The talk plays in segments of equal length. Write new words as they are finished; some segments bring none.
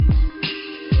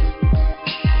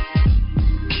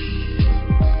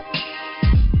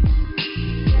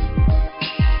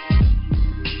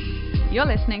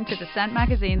listening to Dissent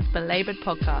Magazine's Belabored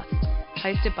podcast,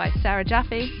 hosted by Sarah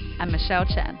Jaffe and Michelle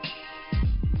Chen.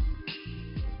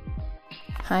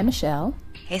 Hi, Michelle.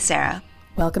 Hey, Sarah.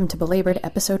 Welcome to Belabored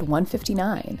episode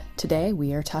 159. Today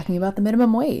we are talking about the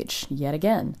minimum wage, yet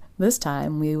again. This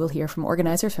time we will hear from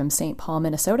organizers from St. Paul,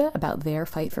 Minnesota about their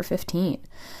fight for 15.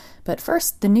 But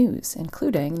first, the news,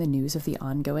 including the news of the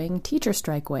ongoing teacher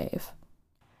strike wave.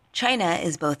 China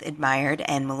is both admired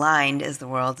and maligned as the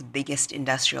world's biggest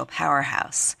industrial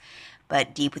powerhouse.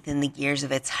 But deep within the gears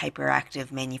of its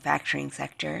hyperactive manufacturing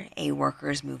sector, a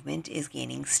workers' movement is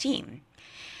gaining steam.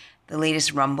 The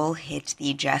latest rumble hit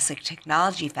the JASIC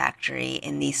technology factory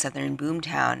in the southern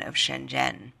boomtown of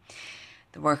Shenzhen.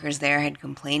 The workers there had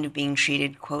complained of being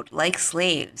treated, quote, like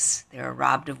slaves. They were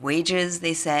robbed of wages,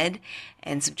 they said,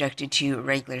 and subjected to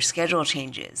irregular schedule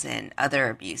changes and other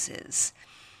abuses.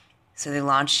 So they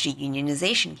launched a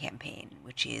unionization campaign,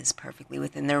 which is perfectly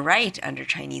within their right under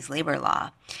Chinese labor law.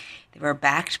 They were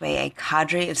backed by a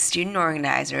cadre of student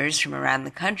organizers from around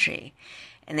the country,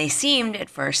 and they seemed at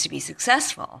first to be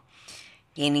successful,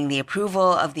 gaining the approval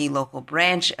of the local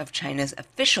branch of China's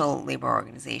official labor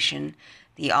organization,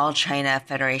 the All China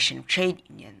Federation of Trade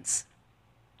Unions.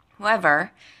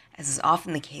 However, as is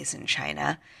often the case in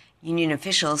China, union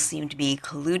officials seemed to be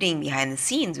colluding behind the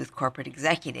scenes with corporate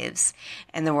executives,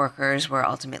 and the workers were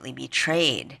ultimately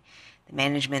betrayed. The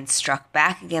management struck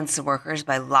back against the workers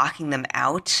by locking them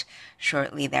out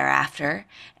shortly thereafter,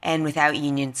 and without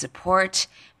union support,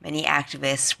 many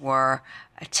activists were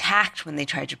attacked when they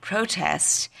tried to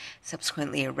protest,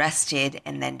 subsequently arrested,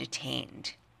 and then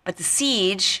detained. But the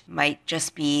siege might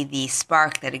just be the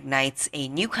spark that ignites a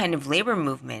new kind of labor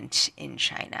movement in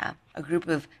China. A group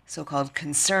of so-called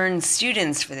concerned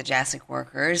students for the JASIC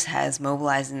workers has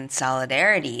mobilized in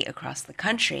solidarity across the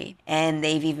country, and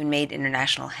they've even made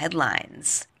international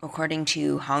headlines. According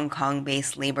to Hong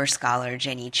Kong-based labor scholar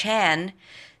Jenny Chan,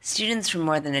 students from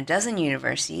more than a dozen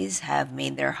universities have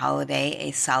made their holiday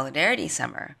a solidarity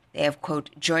summer. They have,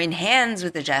 quote, joined hands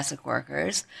with the JASIC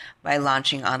workers by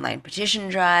launching online petition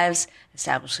drives,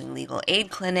 establishing legal aid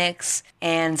clinics,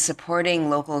 and supporting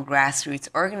local grassroots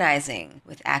organizing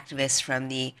with activists from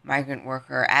the Migrant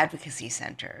Worker Advocacy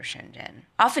Center of Shenzhen.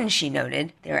 Often, she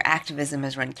noted, their activism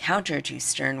has run counter to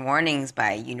stern warnings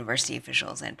by university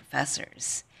officials and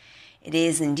professors. It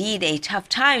is indeed a tough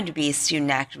time to be a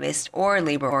student activist or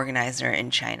labor organizer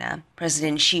in China.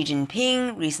 President Xi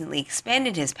Jinping recently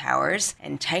expanded his powers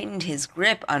and tightened his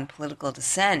grip on political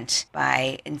dissent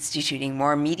by instituting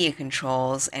more media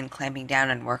controls and clamping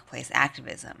down on workplace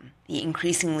activism. The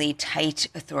increasingly tight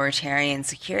authoritarian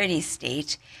security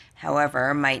state,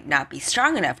 however, might not be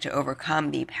strong enough to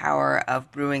overcome the power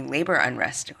of brewing labor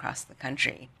unrest across the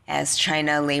country. As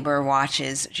China Labor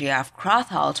Watch's Geoff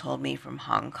Crothall told me from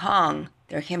Hong Kong,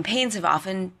 their campaigns have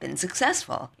often been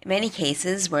successful. In many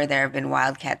cases where there have been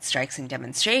wildcat strikes and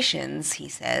demonstrations, he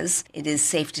says, it is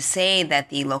safe to say that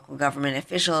the local government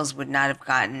officials would not have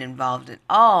gotten involved at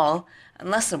all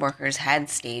unless the workers had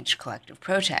staged collective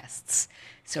protests.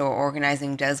 So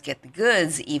organizing does get the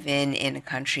goods even in a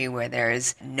country where there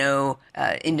is no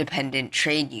independent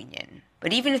trade union.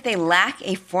 But even if they lack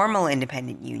a formal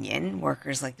independent union,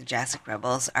 workers like the JASIC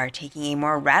rebels are taking a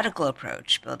more radical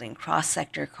approach, building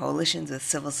cross-sector coalitions with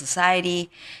civil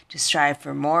society to strive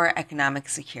for more economic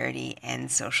security and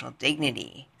social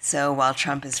dignity. So while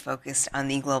Trump is focused on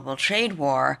the global trade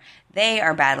war, they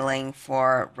are battling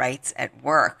for rights at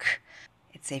work.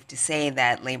 It's safe to say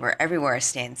that labor everywhere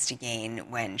stands to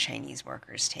gain when Chinese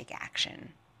workers take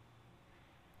action.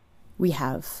 We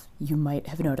have, you might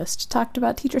have noticed, talked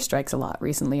about teacher strikes a lot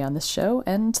recently on this show,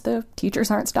 and the teachers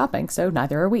aren't stopping, so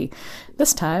neither are we.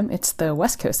 This time, it's the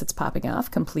West Coast that's popping off,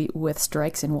 complete with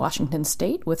strikes in Washington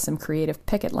state, with some creative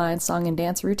picket line song and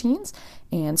dance routines,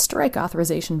 and strike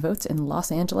authorization votes in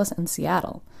Los Angeles and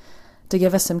Seattle. To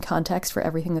give us some context for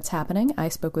everything that's happening, I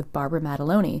spoke with Barbara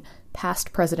Mataloni,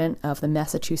 past president of the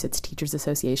Massachusetts Teachers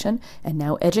Association, and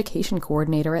now education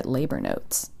coordinator at Labor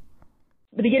Notes.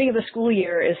 The beginning of the school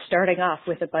year is starting off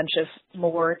with a bunch of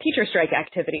more teacher strike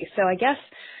activities. So I guess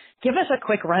give us a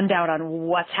quick rundown on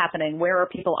what's happening. Where are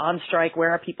people on strike?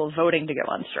 Where are people voting to go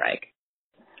on strike?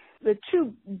 The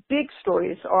two big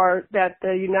stories are that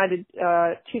the United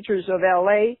Teachers of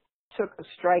LA took a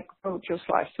strike vote just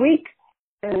last week,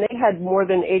 and they had more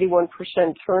than 81%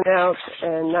 turnout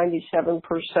and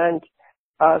 97%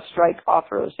 strike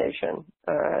authorization.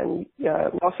 And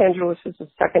Los Angeles is the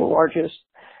second largest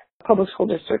public school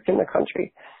district in the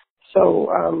country.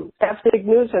 So that's big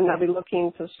news, and they'll be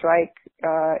looking to strike.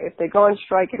 If they go on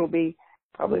strike, it'll be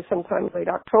probably sometime late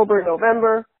October,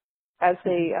 November, as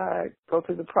they go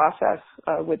through the process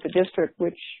with the district,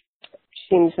 which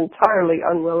seems entirely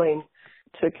unwilling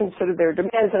to consider their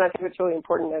demands. And I think it's really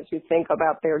important as you think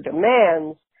about their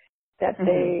demands that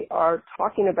they are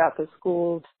talking about the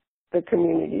schools the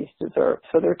communities deserve.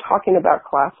 So they're talking about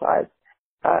class size.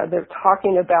 They're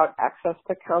talking about access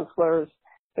to counselors.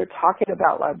 They're talking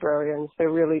about librarians.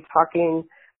 They're really talking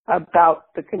about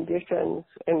the conditions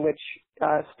in which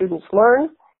students learn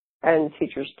and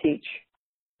teachers teach.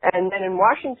 And then in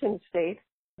Washington State,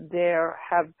 there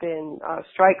have been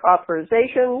strike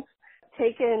authorizations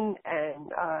taken,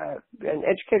 and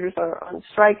educators are on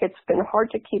strike. It's been hard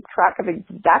to keep track of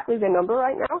exactly the number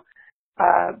right now,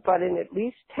 but in at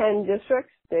least 10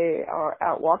 districts, they are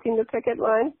out walking the picket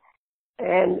line,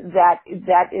 and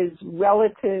that is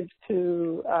relative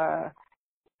to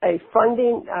a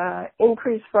funding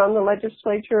increase from the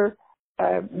legislature,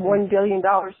 $1 billion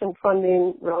in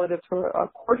funding relative to a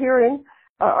court hearing,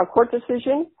 a court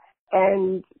decision,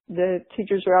 and the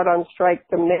teachers are out on strike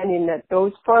demanding that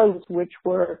those funds, which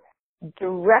were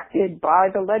directed by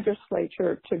the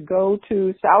legislature to go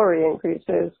to salary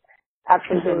increases,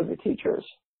 actually go to the teachers.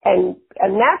 And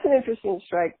that's an interesting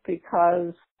strike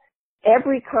because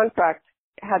every contract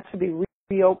had to be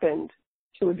reopened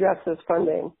to address this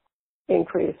funding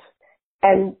increase.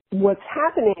 And what's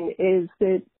happening is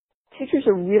that teachers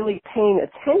are really paying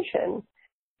attention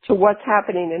to what's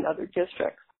happening in other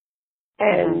districts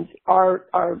and are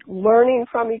learning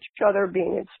from each other,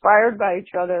 being inspired by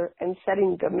each other, and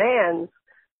setting demands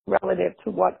relative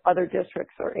to what other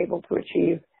districts are able to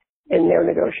achieve in their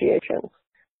negotiations.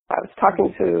 I was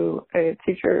talking to a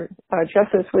teacher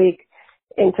just this week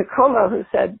in Tacoma who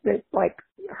said that, like,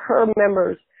 her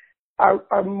members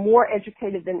are more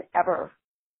educated than ever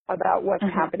about what's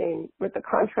happening with the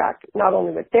contract, not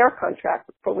only with their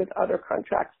contract, but with other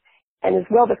contracts. And as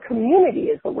well, the community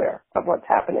is aware of what's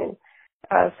happening.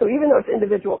 So even though it's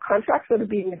individual contracts that are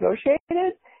being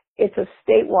negotiated, it's a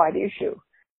statewide issue.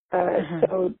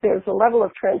 So there's a level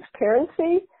of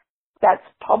transparency that's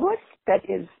public, that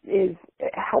is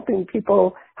helping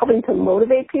to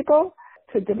motivate people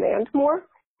to demand more.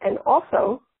 And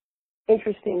also,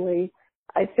 interestingly,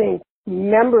 I think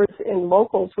members in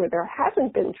locals where there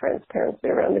hasn't been transparency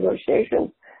around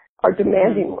negotiations are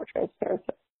demanding more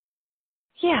transparency.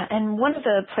 Yeah, and one of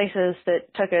the places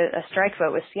that took a strike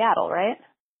vote was Seattle, right?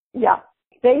 Yeah.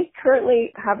 They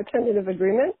currently have a tentative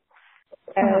agreement,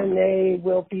 and they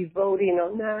will be voting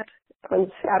on that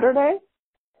on Saturday.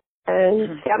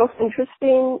 And Seattle's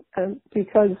interesting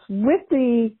because with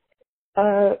the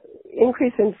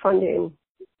increase in funding,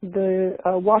 the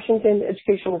Washington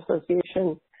Educational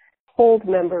Association told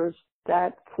members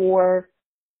that for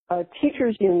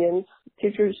teachers' unions,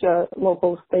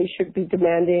 locals, they should be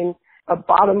demanding a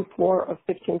bottom floor of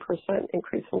 15%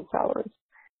 increase in salaries.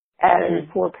 And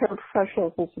for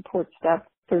paraprofessionals and support staff,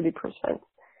 30%.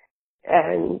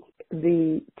 And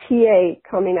the TA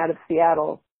coming out of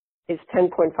Seattle is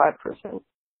 10.5%.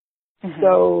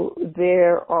 So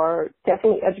there are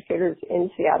definitely educators in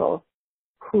Seattle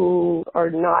who are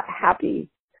not happy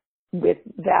with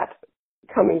that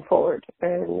coming forward.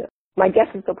 And my guess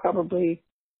is they'll probably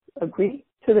agree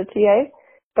to the TA,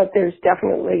 but there's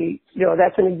definitely,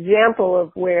 that's an example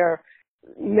of where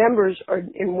members are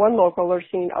in one local are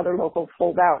seeing other locals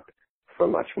hold out for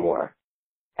much more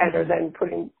and are then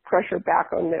putting pressure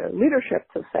back on their leadership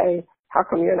to say, how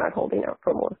come you're not holding out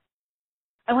for more?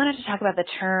 I wanted to talk about the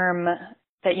term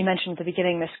that you mentioned at the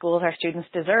beginning, the schools our students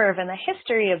deserve, and the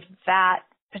history of that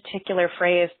particular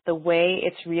phrase, the way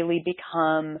it's really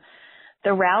become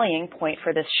the rallying point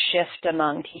for this shift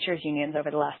among teachers' unions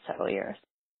over the last several years.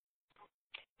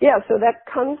 Yeah, so that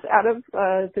comes out of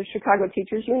the Chicago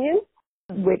Teachers Union,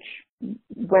 which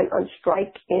went on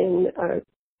strike in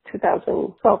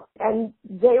 2012. And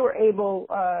they were able,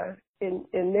 in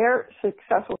their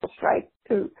successful strike,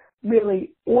 to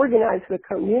really organize the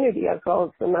community as well as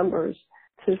the members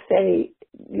to say,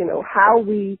 how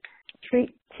we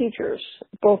treat teachers,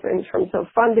 both in terms of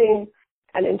funding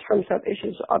and in terms of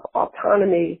issues of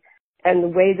autonomy, and the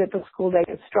way that the school day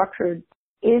is structured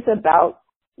is about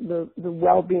the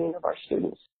well-being of our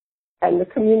students. And the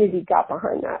community got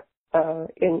behind that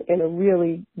in a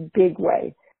really big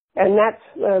way. And that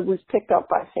was picked up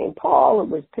by St. Paul. It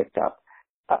was picked up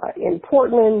in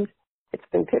Portland. It's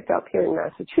been picked up here in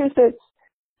Massachusetts.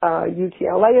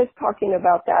 UTLA is talking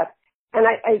about that. And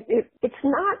it's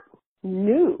not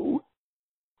new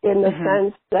in the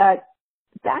sense that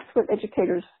that's what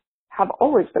educators have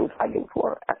always been fighting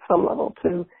for at some level,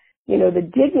 to,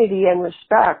 the dignity and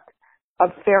respect of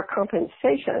fair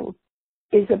compensation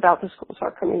is about the schools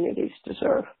our communities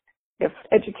deserve. If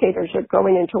educators are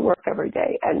going into work every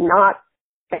day and not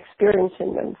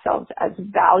experiencing themselves as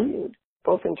valued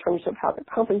both in terms of how they're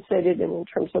compensated and in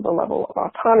terms of the level of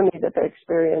autonomy that they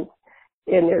experience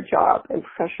in their job and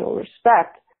professional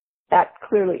respect, that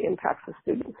clearly impacts the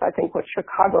students. I think what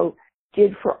Chicago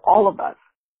did for all of us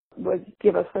was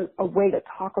give us a way to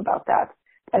talk about that,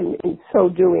 and in so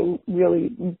doing,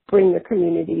 really bring the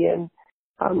community in,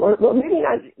 or maybe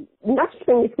not just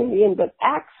bring the community in, but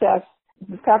access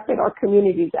the fact that our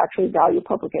communities actually value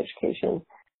public education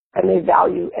and they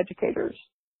value educators,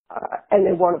 and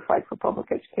they want to fight for public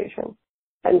education.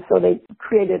 And so they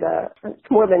created it's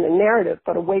more than a narrative,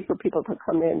 but a way for people to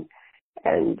come in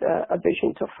and a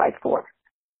vision to fight for.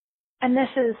 And this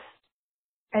is,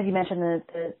 as you mentioned,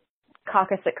 the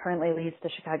caucus that currently leads the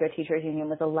Chicago Teachers Union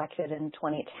was elected in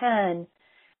 2010.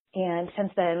 And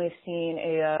since then, we've seen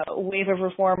a wave of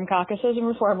reform caucuses and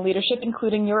reform leadership,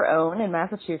 including your own in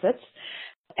Massachusetts.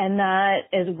 And that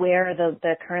is where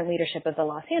the current leadership of the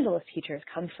Los Angeles teachers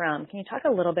come from. Can you talk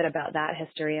a little bit about that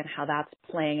history and how that's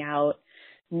playing out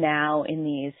now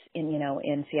in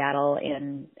Seattle,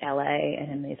 in LA,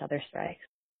 and in these other strikes?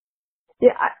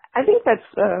 Yeah, I think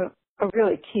that's a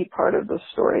really key part of the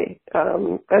story.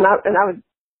 And I would,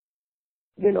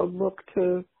 look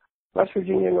to West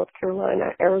Virginia, North Carolina,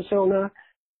 Arizona.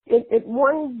 In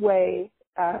one way,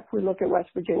 if we look at West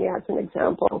Virginia as an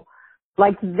example,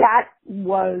 like that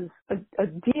was a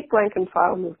deep rank and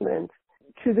file movement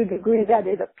to the degree that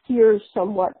it appears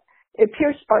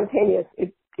spontaneous.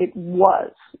 It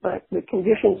was, but the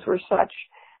conditions were such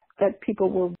that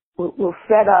people were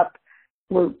fed up,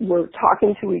 were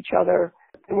talking to each other,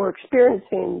 and were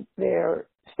experiencing their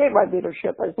statewide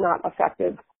leadership as not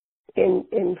effective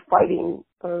in fighting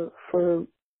for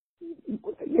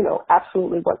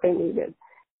absolutely what they needed.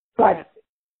 But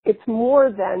it's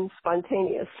more than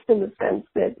spontaneous in the sense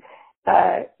that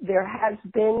there has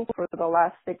been for the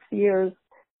last 6 years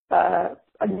a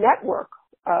network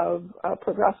of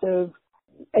progressive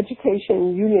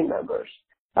education union members,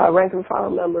 rank and file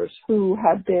members who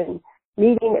have been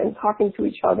meeting and talking to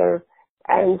each other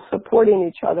and supporting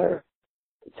each other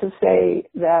to say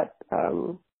that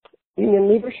union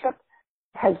leadership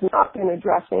has not been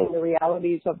addressing the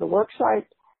realities of the work site,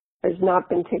 has not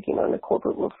been taking on the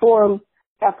corporate reform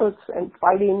efforts and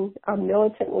fighting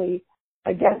militantly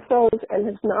against those, and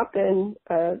has not been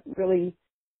really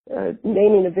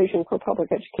naming a vision for public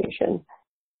education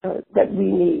that we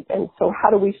need. And so how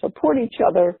do we support each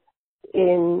other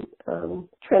in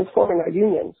transforming our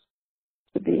unions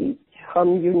to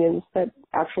become unions that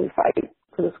actually fight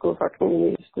for the schools our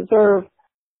communities deserve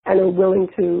and are willing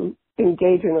to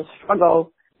engage in a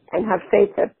struggle and have faith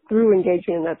that through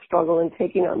engaging in that struggle and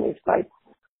taking on these fights,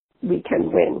 we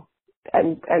can win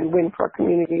and win for our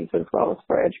communities as well as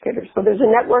for our educators. So there's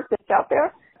a network that's out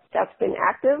there that's been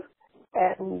active,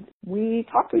 and we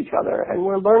talk to each other and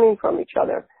we're learning from each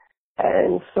other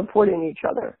and supporting each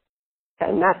other.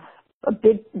 And that's a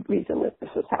big reason that this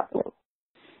is happening.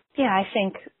 Yeah, I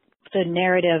think the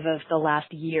narrative of the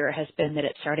last year has been that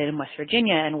it started in West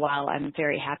Virginia, and while I'm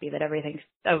very happy that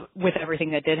with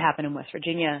everything that did happen in West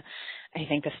Virginia, I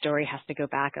think the story has to go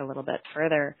back a little bit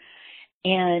further.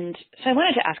 And so I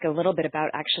wanted to ask a little bit about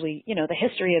actually, the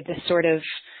history of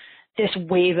this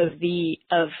wave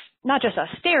of not just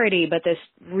austerity, but this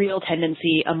real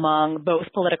tendency among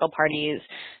both political parties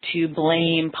to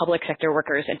blame public sector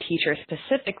workers and teachers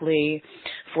specifically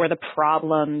for the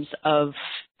problems of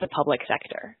the public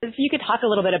sector. If you could talk a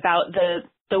little bit about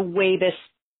the way this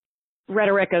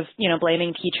rhetoric of,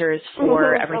 blaming teachers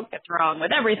for everything that's wrong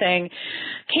with everything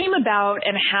came about,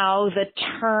 and how the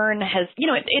turn has,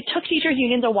 it took teachers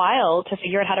unions a while to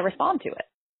figure out how to respond to it.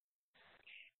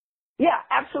 Yeah,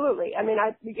 absolutely. I mean,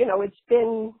 it's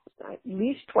been at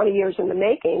least 20 years in the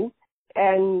making,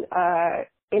 and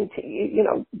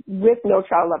with No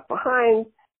Child Left Behind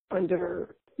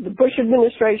under the Bush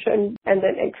administration, and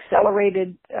then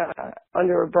accelerated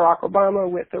under Barack Obama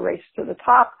with the Race to the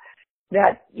Top,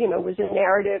 that was a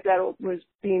narrative that was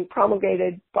being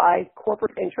promulgated by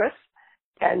corporate interests,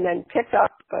 and then picked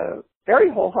up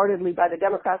very wholeheartedly by the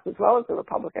Democrats as well as the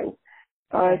Republicans.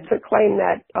 To claim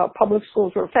that public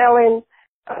schools were failing,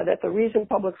 that the reason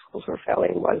public schools were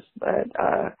failing was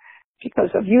because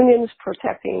of unions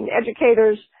protecting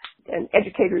educators, and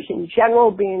educators in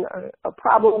general being a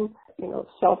problem,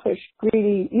 selfish,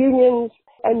 greedy unions,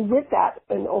 and with that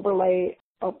an overlay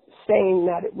of saying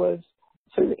that it was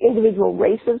sort of individual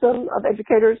racism of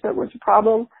educators that was a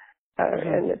problem,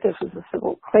 and that this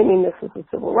was claiming this was a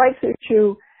civil rights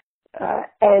issue,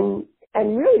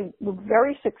 and really were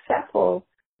very successful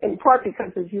in part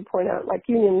because, as you point out, like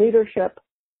union leadership,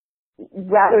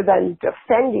 rather than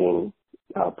defending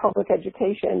public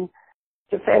education,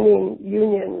 defending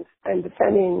unions and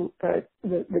defending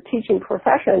the teaching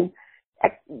profession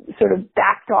sort of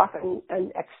backed off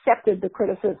and accepted the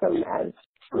criticism as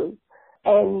true.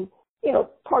 And,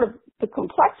 part of the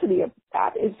complexity of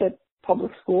that is that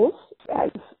public schools as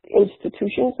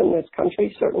institutions in this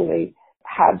country certainly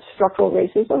have structural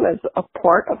racism as a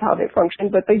part of how they function,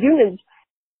 but the unions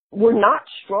were not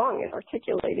strong in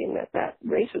articulating that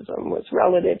racism was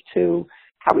relative to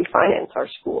how we finance our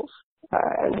schools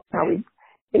and how we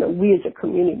as a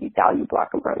community value Black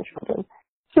and brown children.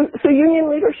 So union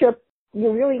leadership,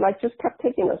 really just kept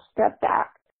taking a step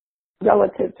back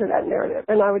relative to that narrative.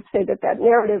 And I would say that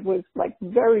narrative was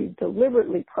very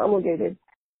deliberately promulgated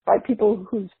by people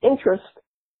whose interest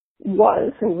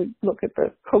was, and we look at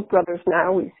the Koch brothers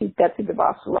now, we see Betsy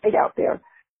DeVos right out there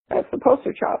as the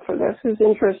poster child for this, whose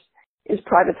interest is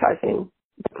privatizing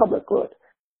the public good,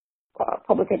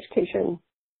 public education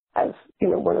as,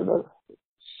 one of the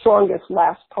strongest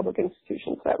last public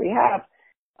institutions that we have.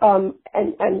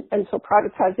 And so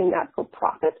privatizing that for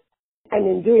profit, and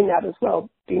in doing that as well,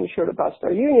 being sure to bust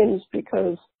our unions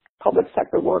because public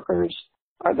sector workers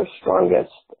are the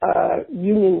strongest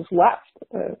unions left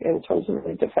in terms of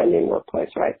really defending workplace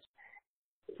rights.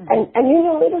 And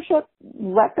union leadership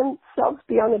let themselves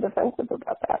be on the defensive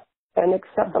about that and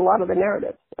accept a lot of the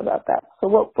narratives about that. So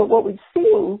what we've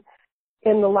seen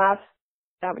in the last,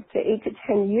 I would say, 8 to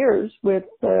 10 years with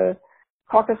the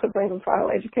Caucus of Rank and File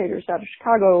Educators out of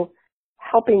Chicago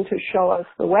helping to show us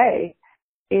the way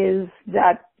is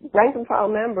that rank and file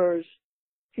members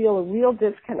feel a real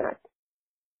disconnect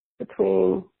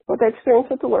between what they experience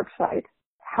at the work site,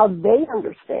 how they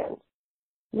understand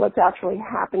what's actually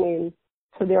happening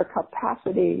to their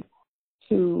capacity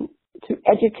to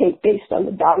educate based on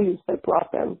the values that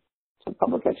brought them to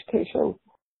public education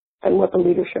and what the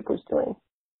leadership was doing.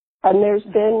 And there's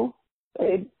been,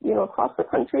 across the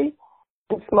country,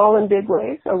 in small and big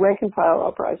ways, a rank and file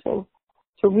uprising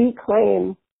to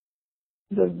reclaim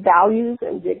the values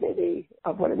and dignity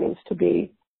of what it means to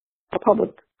be a public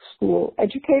school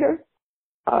educator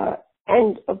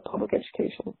and of public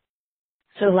education.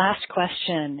 So last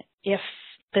question, if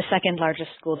the second largest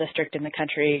school district in the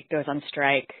country goes on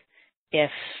strike,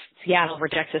 if Seattle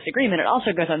rejects this agreement, it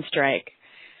also goes on strike,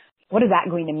 what is that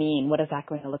going to mean? What is that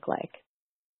going to look like?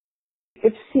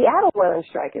 If Seattle went on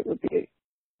strike, it would be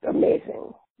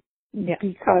amazing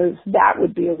because that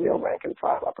would be a real rank and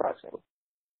file uprising.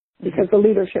 Because the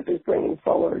leadership is bringing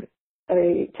forward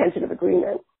a tentative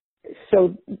agreement.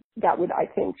 So that would, I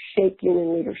think, shake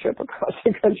union leadership across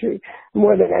the country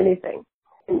more than anything.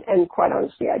 And quite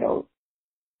honestly,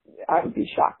 I would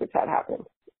be shocked if that happened.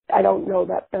 I don't know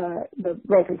that the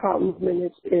rank and file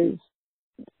movement is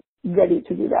ready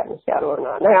to do that in Seattle or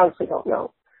not. And I honestly don't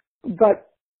know. But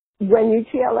when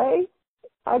UTLA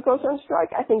goes on strike,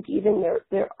 I think even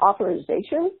their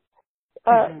authorization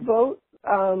vote,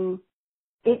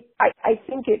 I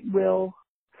think it will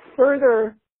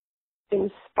further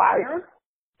inspire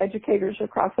educators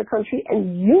across the country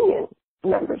and union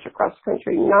members across the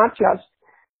country, not just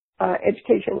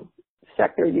education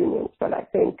sector unions, but I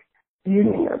think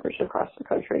union members across the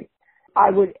country.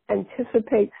 I would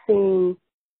anticipate seeing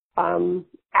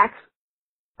acts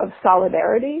of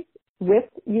solidarity with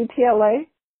UTLA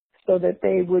so that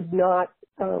they would not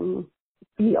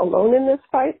be alone in this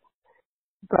fight,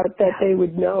 but that they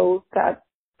would know that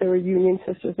there are union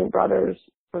sisters and brothers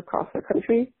across the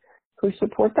country who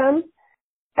support them.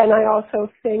 And I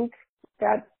also think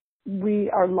that we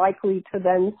are likely to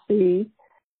then see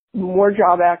more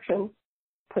job action,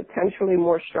 potentially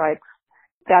more strikes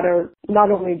that are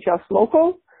not only just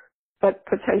local, but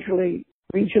potentially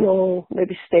regional,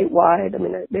 maybe statewide. I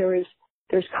mean,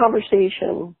 there's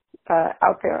conversation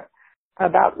out there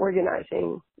about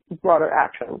organizing broader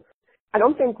action. I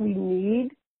don't think we need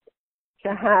to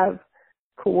have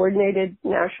coordinated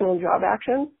national job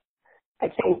action. I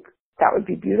think that would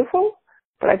be beautiful,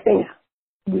 but I think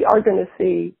we are going to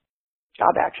see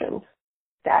job actions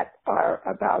that are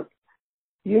about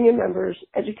union members,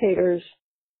 educators,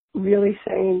 really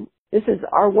saying, this is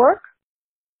our work,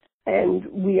 and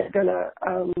we are going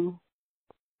to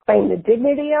claim the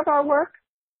dignity of our work,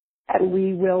 and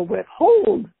we will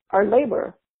withhold our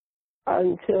labor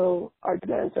until our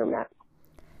demands are met.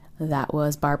 That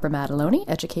was Barbara Mataloni,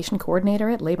 Education Coordinator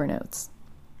at Labor Notes.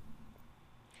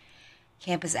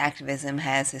 Campus activism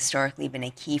has historically been a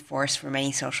key force for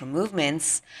many social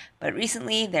movements, but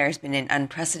recently there's been an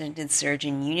unprecedented surge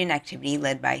in union activity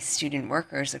led by student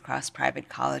workers across private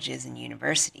colleges and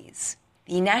universities.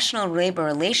 The National Labor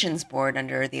Relations Board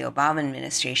under the Obama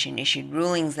administration issued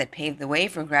rulings that paved the way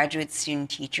for graduate student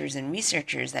teachers and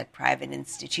researchers at private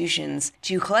institutions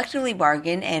to collectively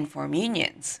bargain and form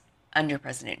unions. Under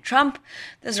President Trump,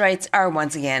 those rights are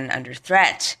once again under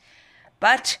threat.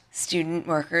 But student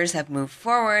workers have moved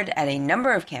forward at a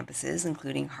number of campuses,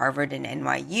 including Harvard and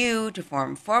NYU, to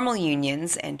form formal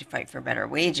unions and to fight for better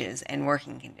wages and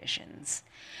working conditions.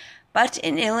 But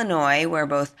in Illinois, where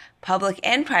both public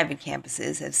and private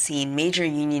campuses have seen major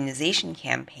unionization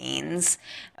campaigns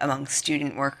among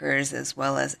student workers as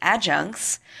well as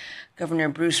adjuncts, Governor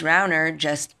Bruce Rauner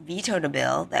just vetoed a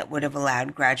bill that would have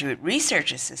allowed graduate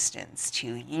research assistants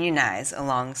to unionize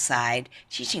alongside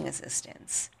teaching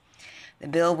assistants. The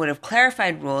bill would have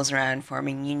clarified rules around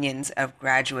forming unions of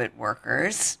graduate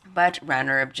workers, but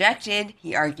Rauner objected.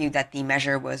 He argued that the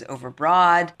measure was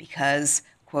overbroad because,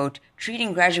 quote,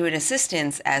 treating graduate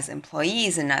assistants as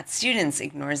employees and not students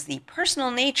ignores the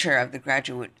personal nature of the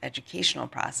graduate educational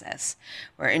process,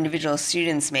 where individual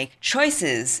students make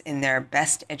choices in their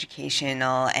best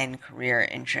educational and career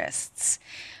interests.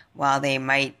 While they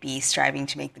might be striving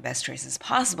to make the best choices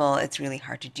possible, it's really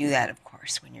hard to do that, of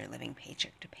course, when you're living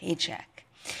paycheck to paycheck.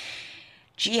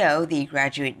 GEO, the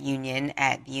graduate union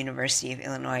at the University of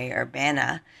Illinois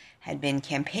Urbana, had been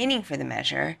campaigning for the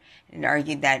measure and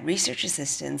argued that research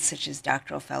assistants, such as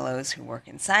doctoral fellows who work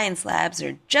in science labs,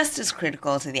 are just as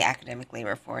critical to the academic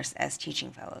labor force as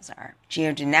teaching fellows are.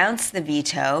 GEO denounced the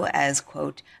veto as,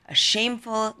 quote, a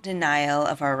shameful denial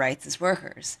of our rights as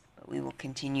workers, but we will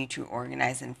continue to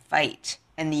organize and fight.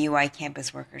 And the UI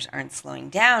campus workers aren't slowing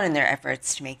down in their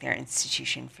efforts to make their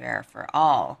institution fair for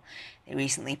all. They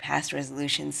recently passed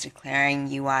resolutions declaring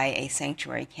UI a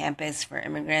sanctuary campus for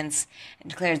immigrants and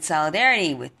declared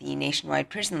solidarity with the nationwide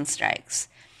prison strikes.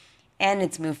 And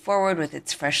it's moved forward with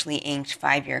its freshly inked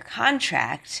 5-year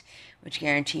contract, which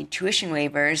guaranteed tuition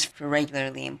waivers for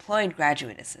regularly employed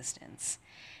graduate assistants.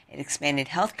 It expanded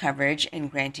health coverage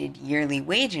and granted yearly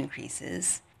wage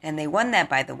increases. And they won that,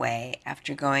 by the way,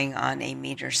 after going on a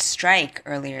major strike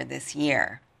earlier this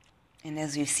year. And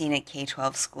as we've seen at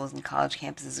K-12 schools and college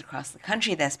campuses across the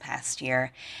country this past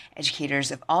year,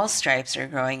 educators of all stripes are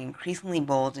growing increasingly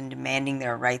bold in demanding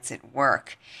their rights at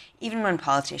work, even when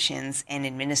politicians and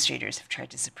administrators have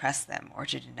tried to suppress them or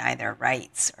to deny their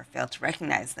rights or fail to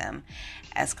recognize them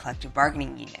as collective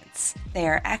bargaining units. They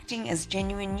are acting as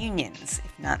genuine unions,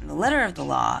 if not in the letter of the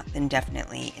law, then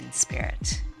definitely in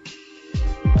spirit.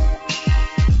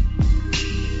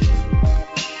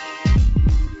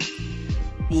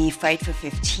 The Fight for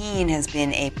 15 has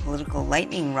been a political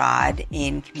lightning rod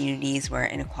in communities where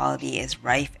inequality is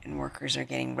rife and workers are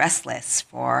getting restless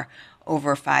for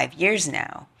over 5 years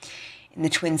now. In the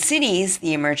Twin Cities,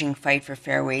 the emerging fight for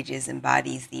fair wages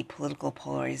embodies the political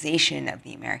polarization of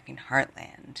the American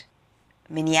heartland.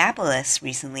 Minneapolis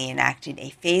recently enacted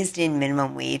a phased-in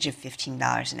minimum wage of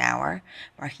 $15 an hour,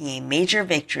 marking a major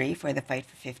victory for the Fight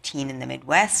for 15 in the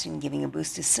Midwest and giving a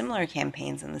boost to similar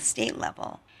campaigns on the state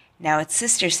level. Now its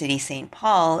sister city, St.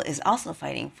 Paul, is also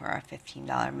fighting for a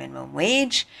 $15 minimum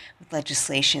wage with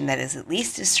legislation that is at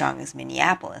least as strong as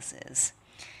Minneapolis's.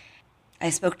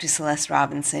 I spoke to Celeste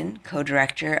Robinson,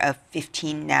 co-director of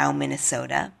 15 Now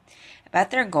Minnesota, about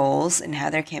their goals and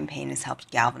how their campaign has helped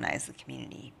galvanize the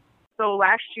community. So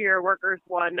last year, workers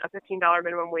won a $15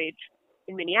 minimum wage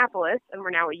in Minneapolis, and we're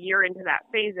now a year into that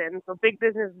phase-in. So big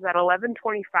business is at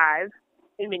 $11.25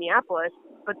 in Minneapolis,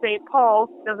 but St. Paul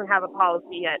doesn't have a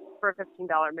policy yet for a $15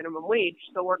 minimum wage,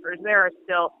 so workers there are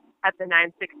still at the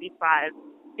 $9.65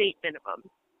 state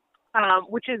minimum,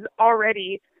 which is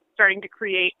already starting to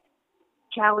create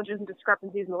challenges and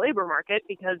discrepancies in the labor market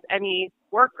because any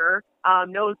worker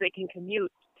knows they can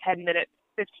commute 10 minutes,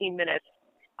 15 minutes,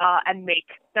 and make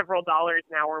several dollars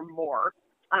an hour more.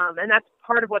 And that's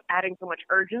part of what's adding so much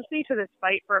urgency to this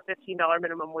fight for a $15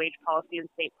 minimum wage policy in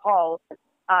St. Paul.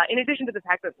 In addition to the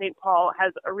fact that St. Paul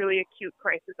has a really acute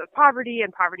crisis of poverty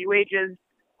and poverty wages,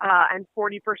 and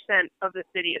 40% of the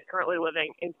city is currently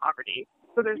living in poverty.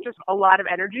 So there's just a lot of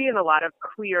energy and a lot of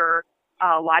clear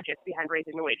logic behind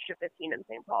raising the wage to 15 in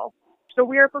St. Paul. So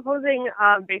we are proposing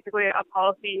basically a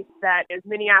policy that is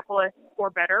Minneapolis or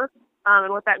better.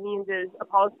 And what that means is a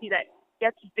policy that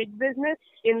gets big business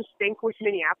in sync with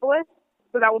Minneapolis.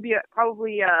 So that will be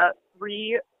probably a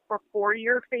 3 or 4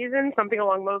 year phase-in, something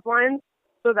along those lines,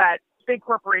 so that big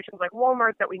corporations like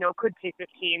Walmart that we know could pay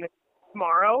 15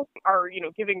 tomorrow are,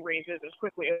 giving raises as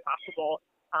quickly as possible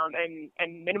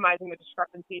and minimizing the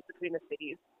discrepancies between the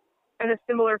cities. And a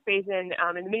similar phase-in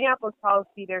in the Minneapolis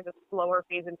policy, there's a slower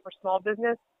phase-in for small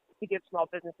business to give small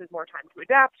businesses more time to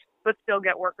adapt, but still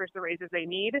get workers the raises they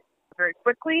need. very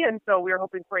quickly, and so we are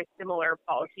hoping for a similar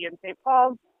policy in St.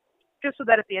 Paul, just so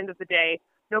that at the end of the day,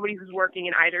 nobody who's working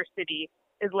in either city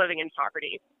is living in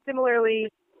poverty. Similarly,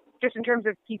 just in terms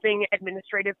of keeping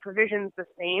administrative provisions the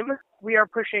same, we are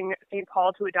pushing St.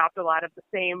 Paul to adopt a lot of the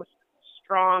same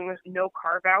strong no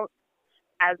carve-outs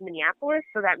as Minneapolis.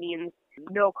 So that means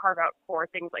no carve-out for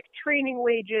things like training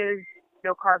wages,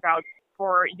 no carve-outs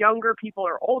for younger people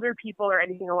or older people or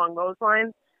anything along those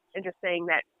lines, and just saying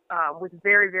that with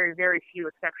very, very, very few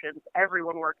exceptions,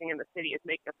 everyone working in the city is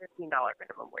making a $15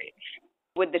 minimum wage.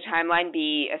 Would the timeline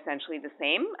be essentially the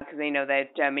same? Because I know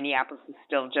that Minneapolis is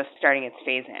still just starting its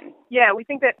phase-in. Yeah, we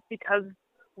think that because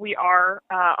we are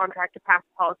on track to pass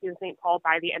policy in St. Paul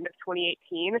by the end of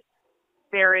 2018,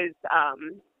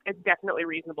 it's definitely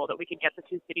reasonable that we could get the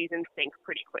two cities in sync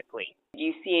pretty quickly. Do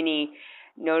you see any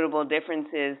notable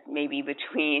differences maybe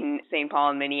between St.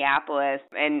 Paul and Minneapolis?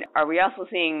 And are we also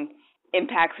seeing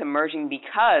impacts emerging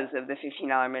because of the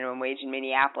 $15 minimum wage in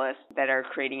Minneapolis that are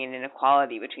creating an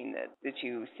inequality between the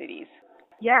two cities?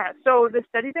 Yeah, so the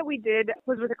study that we did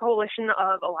was with a coalition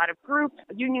of a lot of groups,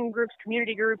 union groups,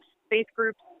 community groups, faith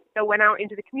groups, that went out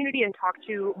into the community and talked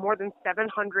to more than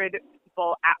 700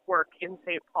 people at work in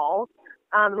St. Paul.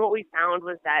 And what we found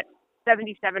was that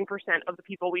 77% of the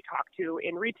people we talked to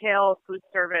in retail, food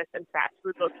service, and fast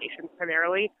food locations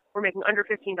primarily were making under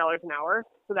 $15 an hour.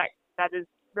 So that is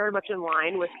very much in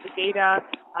line with the data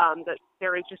that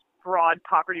there is just broad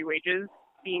poverty wages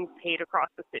being paid across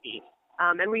the city.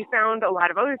 And we found a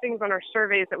lot of other things on our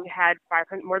surveys that we had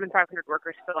more than 500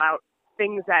 workers fill out,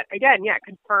 things that, again,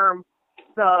 confirm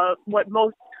what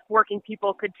most working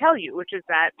people could tell you, which is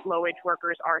that low-wage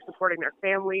workers are supporting their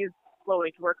families.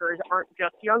 Low-wage workers aren't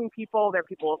just young people, they're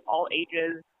people of all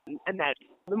ages, and that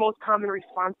the most common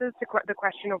responses to the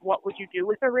question of what would you do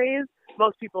with a raise,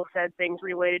 most people said things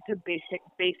related to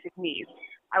basic needs.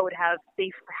 I would have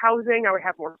safe housing, I would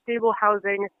have more stable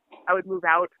housing, I would move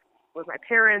out with my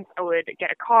parents, I would get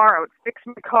a car, I would fix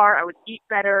my car, I would eat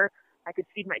better, I could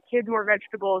feed my kids more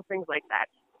vegetables, things like that.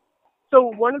 So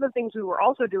one of the things we were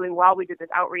also doing while we did this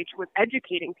outreach was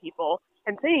educating people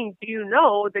and saying, do you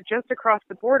know that just across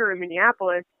the border in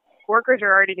Minneapolis, workers are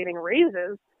already getting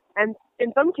raises? And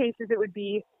in some cases, it would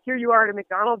be, here you are at a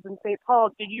McDonald's in St. Paul.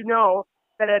 Did you know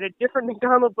that at a different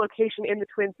McDonald's location in the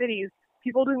Twin Cities,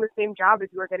 people doing the same job as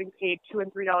you are getting paid $2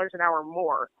 and $3 an hour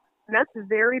more? And that's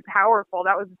very powerful.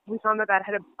 We found that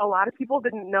had a lot of people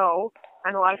didn't know,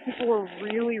 and a lot of people were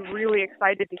really, really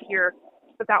excited to hear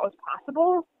that was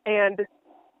possible. And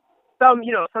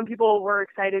some people were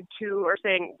excited or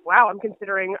saying, wow, I would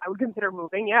consider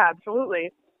moving. Yeah,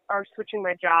 absolutely. Or switching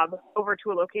my job over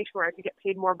to a location where I could get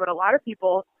paid more. But a lot of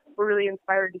people were really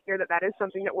inspired to hear that is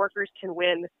something that workers can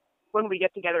win when we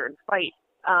get together and fight.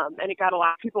 And it got a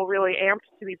lot of people really amped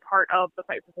to be part of the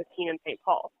Fight for 15 in St.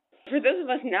 Paul. For those of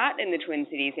us not in the Twin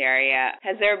Cities area,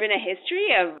 has there been a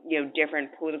history of different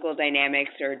political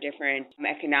dynamics or different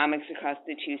economics across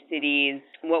the two cities?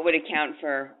 What would account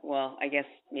for, well, I guess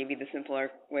maybe the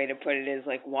simpler way to put it is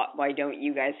why don't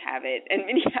you guys have it in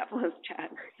Minneapolis,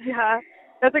 Chad? Yeah,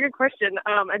 that's a good question.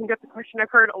 I think that's a question I've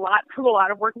heard a lot from a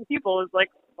lot of working people is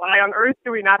why on earth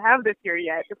do we not have this here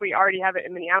yet if we already have it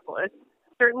in Minneapolis?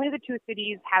 Certainly the two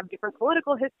cities have different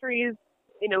political histories.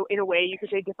 In a way, you could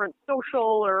say different social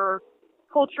or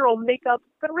cultural makeup,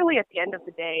 but really at the end of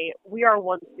the day, we are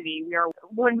one city, we are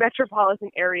one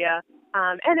metropolitan area,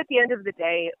 and at the end of the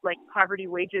day, poverty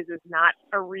wages is not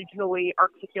a regionally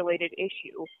articulated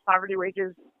issue. Poverty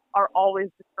wages are always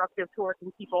destructive to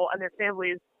working people and their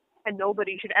families, and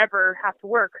nobody should ever have to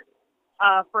work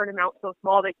for an amount so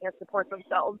small they can't support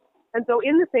themselves. And so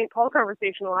in the St. Paul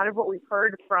conversation, a lot of what we've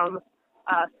heard from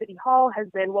City Hall has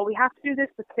been, well, we have to do this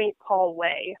the St. Paul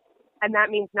way. And that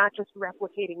means not just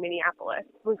replicating Minneapolis.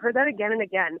 We've heard that again and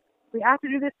again. We have to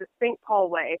do this the St. Paul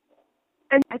way.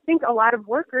 And I think a lot of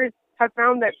workers have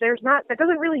found that that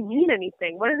doesn't really mean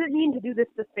anything. What does it mean to do this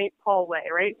the St. Paul way,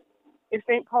 right? If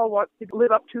St. Paul wants to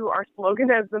live up to our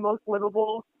slogan as the most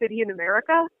livable city in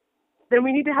America, then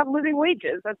we need to have living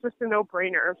wages. That's just a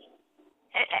no-brainer.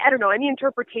 I don't know, any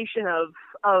interpretation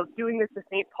of doing this the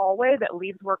St. Paul way that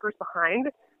leaves workers behind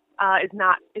is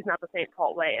not the St.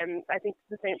 Paul way. And I think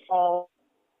the St. Paul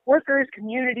workers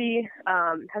community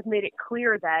has made it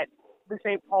clear that the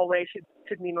St. Paul way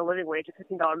should mean a living wage,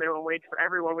 a $15 minimum wage for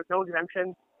everyone with no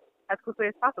exemptions as quickly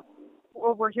as possible.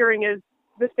 What we're hearing is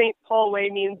the St. Paul way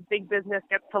means big business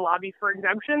gets to lobby for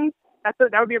exemptions. That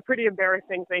would be a pretty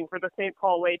embarrassing thing for the St.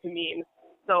 Paul way to mean.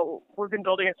 So we've been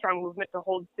building a strong movement to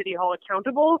hold City Hall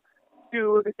accountable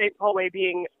to the St. Paul way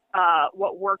being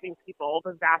what working people,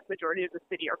 the vast majority of the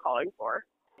city, are calling for.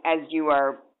 As you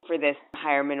are for this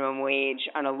higher minimum wage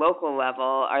on a local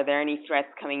level, are there any threats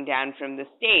coming down from the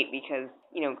state? Because,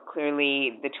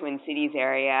 clearly the Twin Cities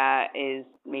area is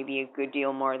maybe a good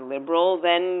deal more liberal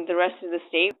than the rest of the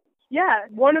state. Yeah,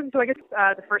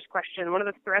 the first question, one of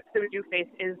the threats that we do face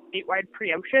is statewide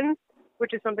preemption,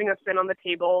 which is something that's been on the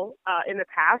table in the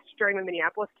past during the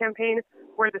Minneapolis campaign,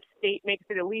 where the state makes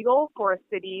it illegal for a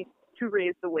city to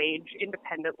raise the wage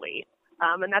independently.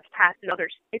 And that's passed in other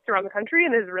states around the country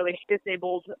and has really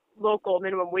disabled local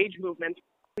minimum wage movements.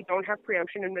 We don't have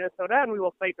preemption in Minnesota, and we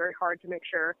will fight very hard to make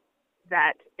sure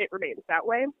that it remains that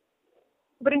way.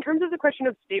 But in terms of the question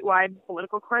of statewide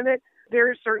political climate,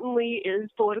 there certainly is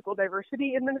political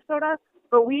diversity in Minnesota,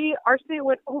 but our state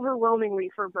went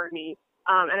overwhelmingly for Bernie.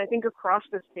 And I think across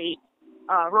the state,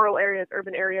 rural areas,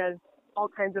 urban areas, all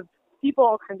kinds of people,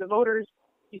 all kinds of voters,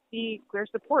 you see clear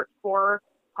support for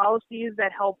policies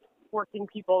that help working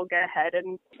people get ahead,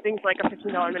 and things like a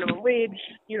 $15 minimum wage,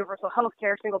 universal health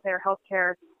care, single-payer health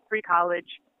care, free college.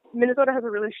 Minnesota has a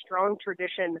really strong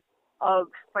tradition of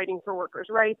fighting for workers'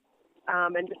 rights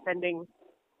and defending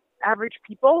average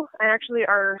people. And actually,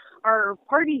 our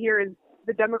party here is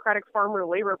the Democratic Farmer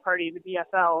Labor Party, the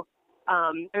DFL,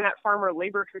 and that farmer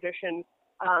labor tradition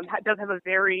does have a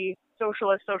very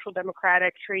socialist, social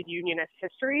democratic, trade unionist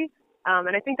history.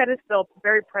 And I think that is still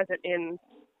very present in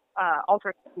all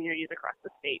sorts of communities across the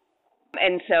state.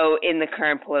 And so in the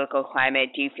current political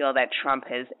climate, do you feel that Trump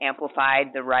has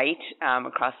amplified the right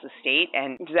across the state?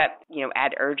 And does that,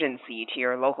 add urgency to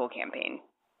your local campaign?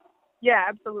 Yeah,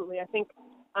 absolutely. I think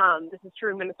this is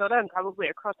true in Minnesota and probably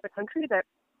across the country, that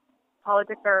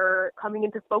politics are coming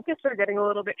into focus or getting a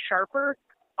little bit sharper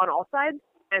on all sides.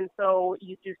 And so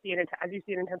you do see an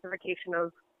intensification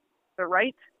of the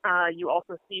right. You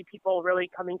also see people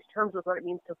really coming to terms with what it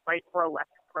means to fight for a left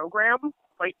program,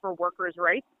 fight for workers'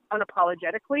 rights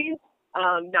unapologetically,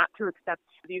 not to accept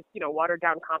these, watered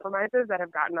down compromises that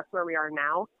have gotten us where we are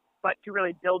now, but to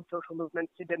really build social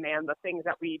movements to demand the things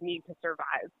that we need to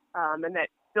survive. And that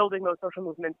building those social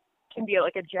movements can be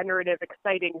like a generative,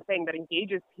 exciting thing that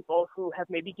engages people who have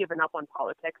maybe given up on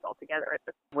politics altogether.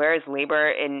 Where is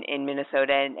labor in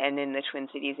Minnesota and in the Twin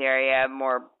Cities area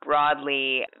more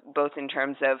broadly, both in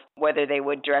terms of whether they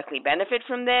would directly benefit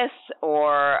from this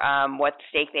or what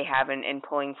stake they have in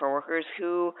pulling for workers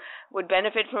who would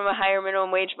benefit from a higher minimum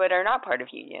wage but are not part of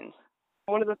unions?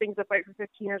 One of the things that Fight for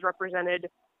 15 has represented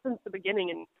since the beginning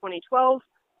in 2012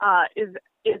 is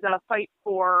a fight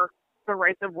for the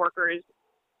rights of workers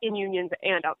in unions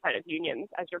and outside of unions,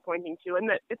 as you're pointing to, and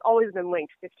that it's always been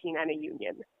linked, 15 and a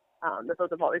union. That those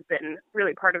have always been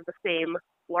really part of the same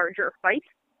larger fight.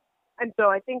 And so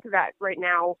I think that right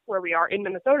now, where we are in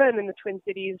Minnesota and in the Twin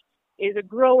Cities, is a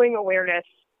growing awareness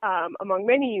among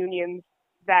many unions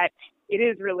that it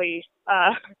is really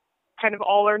kind of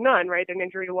all or none, right? An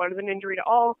injury to one is an injury to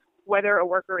all, whether a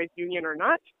worker is union or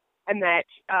not, and that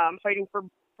fighting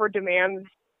for demands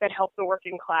that help the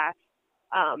working class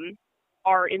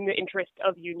are in the interest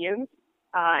of unions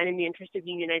and in the interest of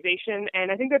unionization.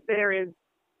 And I think that there is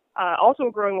also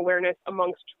a growing awareness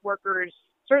amongst workers,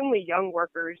 certainly young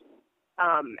workers,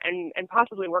 and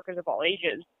possibly workers of all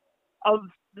ages, of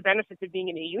the benefits of being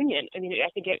in a union. I mean, I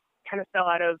think it kind of fell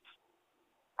out of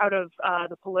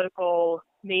the political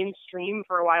mainstream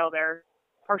for a while there,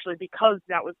 partially because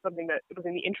that was something that was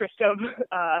in the interest of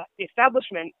the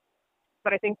establishment.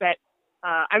 But I think that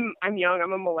I'm young,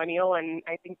 I'm a millennial, and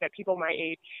I think that people my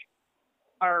age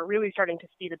are really starting to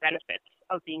see the benefits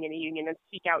of being in a union and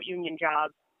seek out union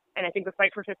jobs. And I think the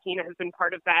Fight for 15 has been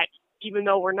part of that, even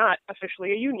though we're not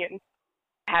officially a union.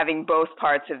 Having both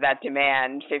parts of that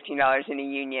demand, $15 in a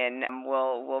union,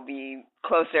 will be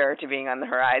closer to being on the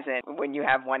horizon when you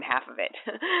have one half of it.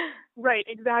 Right,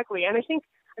 exactly. And I think,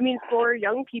 for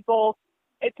young people,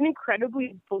 it's an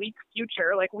incredibly bleak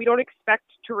future. Like, we don't expect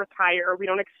to retire. We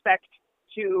don't expect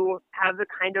to have the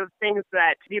kind of things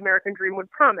that the American dream would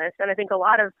promise. And I think a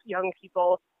lot of young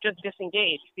people just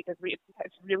disengage because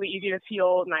it's really easy to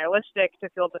feel nihilistic, to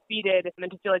feel defeated,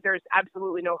 and to feel like there's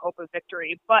absolutely no hope of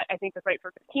victory. But I think the Fight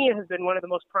for 15 has been one of the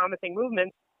most promising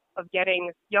movements of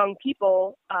getting young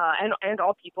people and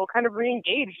all people kind of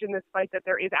re-engaged in this fight, that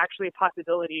there is actually a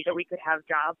possibility that we could have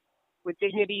jobs with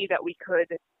dignity, that we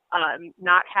could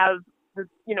not have the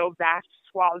vast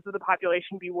swaths of the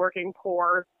population be working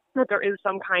poor, that there is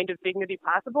some kind of dignity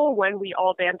possible when we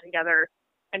all band together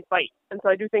and fight. And so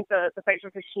I do think the Fight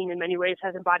for 15 in many ways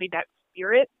has embodied that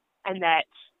spirit, and that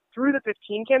through the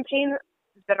 15 campaign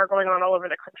that are going on all over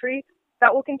the country,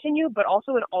 that will continue, but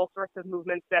also in all sorts of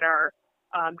movements that are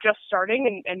just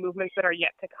starting and movements that are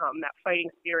yet to come, that fighting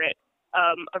spirit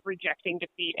of rejecting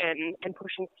defeat and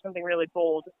pushing for something really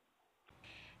bold.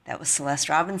 That was Celeste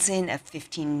Robinson of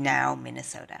 15 Now,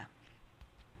 Minnesota.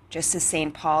 Just as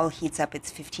St. Paul heats up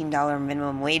its $15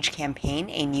 minimum wage campaign,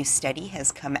 a new study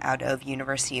has come out of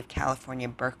University of California,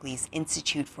 Berkeley's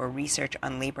Institute for Research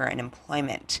on Labor and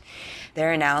Employment.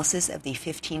 Their analysis of the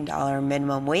 $15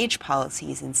 minimum wage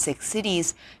policies in 6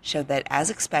 cities showed that, as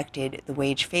expected, the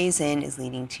wage phase-in is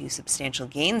leading to substantial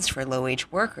gains for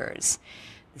low-wage workers.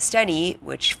 The study,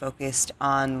 which focused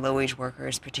on low-wage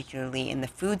workers, particularly in the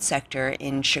food sector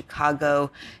in Chicago,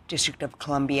 District of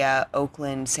Columbia,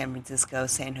 Oakland, San Francisco,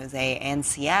 San Jose, and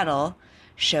Seattle,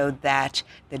 showed that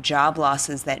the job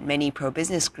losses that many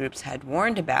pro-business groups had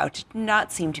warned about did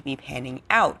not seem to be panning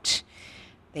out.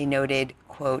 They noted,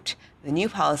 quote, "The new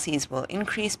policies will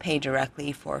increase pay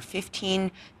directly for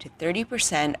 15 to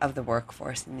 30% of the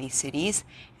workforce in these cities,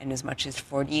 and as much as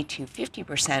 40 to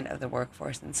 50% of the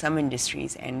workforce in some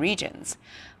industries and regions.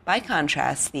 By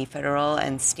contrast, the federal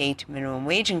and state minimum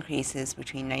wage increases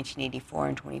between 1984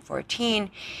 and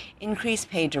 2014 increased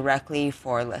pay directly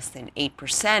for less than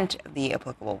 8% of the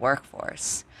applicable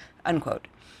workforce," unquote.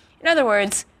 In other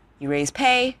words, you raise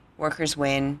pay, workers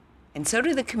win, and so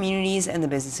do the communities and the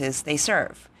businesses they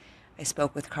serve. I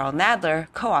spoke with Carl Nadler,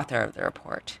 co-author of the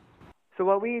report. So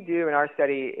what we do in our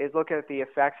study is look at the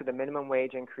effects of the minimum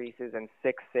wage increases in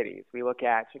 6 cities. We look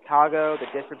at Chicago, the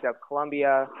District of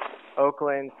Columbia,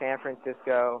 Oakland, San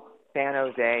Francisco, San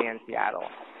Jose, and Seattle.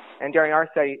 And during our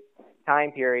study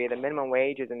time period, the minimum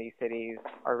wages in these cities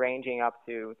are ranging up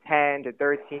to $10 to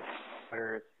 $13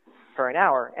 per an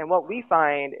hour. And what we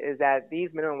find is that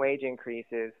these minimum wage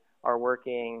increases are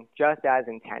working just as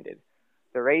intended.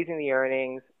 They're raising the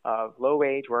earnings of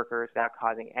low-wage workers without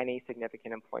causing any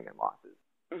significant employment losses.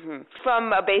 Mm-hmm.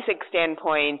 From a basic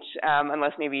standpoint,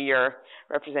 unless maybe you're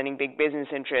representing big business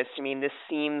interests, I mean, this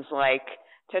seems like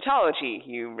tautology.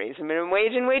 You raise the minimum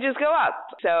wage and wages go up.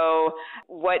 So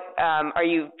what are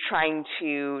you trying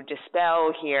to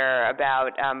dispel here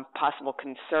about possible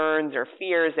concerns or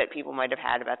fears that people might have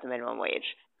had about the minimum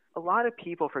wage? A lot of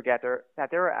people forget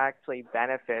that there are actually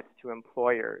benefits to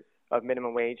employers of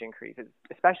minimum wage increases,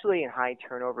 especially in high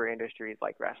turnover industries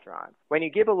like restaurants. When you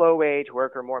give a low-wage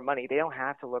worker more money, they don't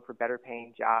have to look for better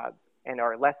paying jobs and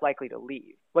are less likely to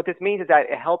leave. What this means is that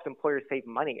it helps employers save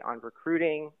money on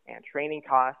recruiting and training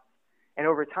costs, and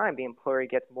over time the employer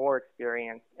gets more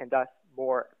experience and thus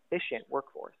more efficient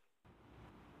workforce.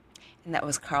 And that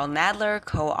was Carl Nadler,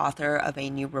 co-author of a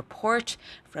new report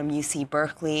from UC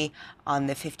Berkeley on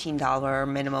the $15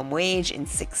 minimum wage in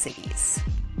 6 cities.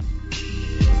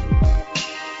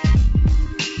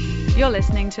 You're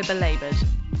listening to Belabored,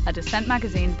 a Dissent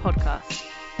Magazine podcast.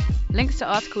 Links to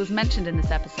articles mentioned in this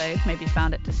episode may be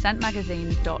found at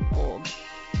dissentmagazine.org.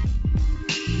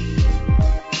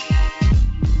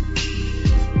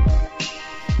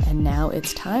 And now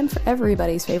it's time for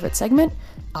everybody's favorite segment,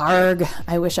 ARG.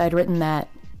 I wish I'd written that.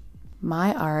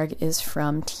 My ARG is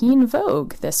from Teen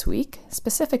Vogue this week,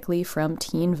 specifically from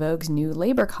Teen Vogue's new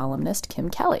labor columnist,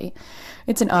 Kim Kelly.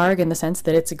 It's an ARG in the sense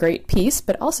that it's a great piece,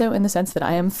 but also in the sense that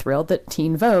I am thrilled that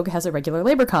Teen Vogue has a regular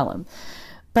labor column.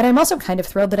 But I'm also kind of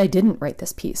thrilled that I didn't write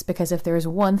this piece, because if there's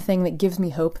one thing that gives me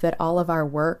hope that all of our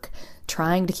work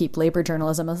trying to keep labor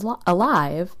journalism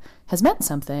alive has meant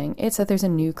something, it's that there's a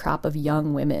new crop of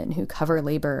young women who cover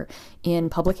labor in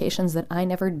publications that I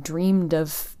never dreamed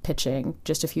of pitching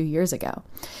just a few years ago.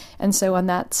 And so on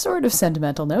that sort of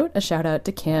sentimental note, a shout out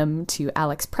to Kim, to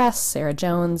Alex Press, Sarah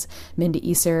Jones, Minda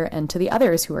Easer, and to the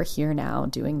others who are here now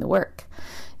doing the work.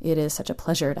 It is such a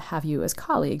pleasure to have you as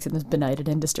colleagues in this benighted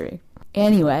industry.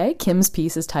 Anyway, Kim's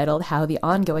piece is titled How the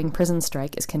Ongoing Prison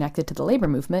Strike is Connected to the Labor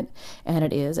Movement, and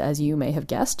it is, as you may have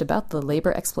guessed, about the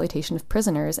labor exploitation of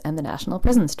prisoners and the National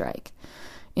Prison Strike.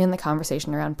 In the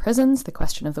conversation around prisons, the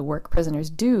question of the work prisoners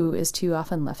do is too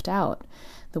often left out.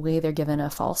 The way they're given a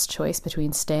false choice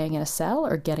between staying in a cell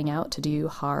or getting out to do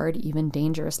hard, even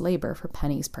dangerous labor for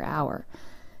pennies per hour.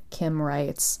 Kim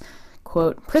writes,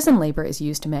 quote, "Prison labor is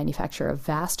used to manufacture a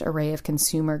vast array of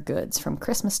consumer goods, from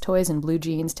Christmas toys and blue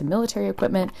jeans to military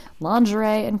equipment,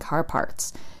 lingerie, and car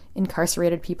parts.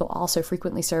 Incarcerated people also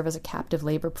frequently serve as a captive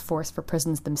labor force for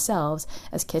prisons themselves,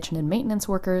 as kitchen and maintenance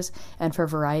workers, and for a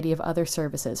variety of other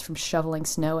services, from shoveling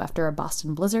snow after a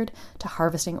Boston blizzard to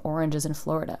harvesting oranges in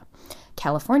Florida.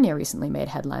 California recently made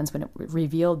headlines when it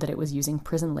revealed that it was using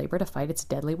prison labor to fight its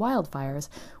deadly wildfires,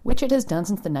 which it has done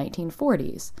since the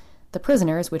 1940s. The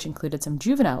prisoners, which included some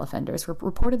juvenile offenders, were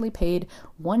reportedly paid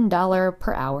 $1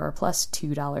 per hour plus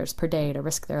 $2 per day to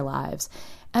risk their lives,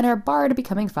 and are barred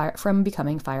from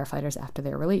becoming firefighters after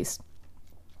their release.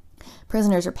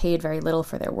 Prisoners are paid very little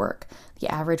for their work.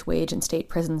 The average wage in state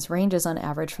prisons ranges on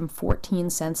average from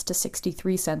 14 cents to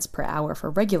 63 cents per hour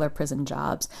for regular prison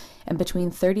jobs, and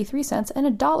between 33 cents and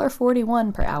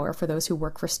 $1.41 per hour for those who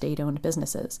work for state-owned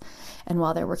businesses. And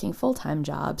while they're working full-time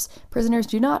jobs, prisoners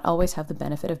do not always have the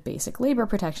benefit of basic labor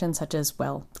protection such as,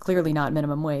 well, clearly not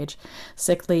minimum wage,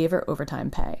 sick leave, or overtime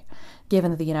pay.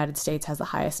 Given that the United States has the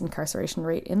highest incarceration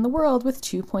rate in the world, with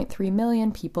 2.3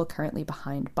 million people currently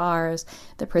behind bars,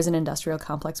 the prison industrial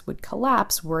complex would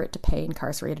collapse were it to pay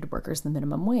incarcerated workers the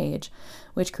minimum wage,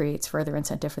 which creates further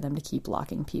incentive for them to keep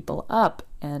locking people up,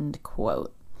 end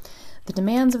quote. The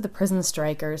demands of the prison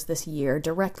strikers this year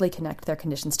directly connect their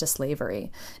conditions to slavery,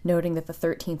 noting that the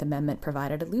 13th Amendment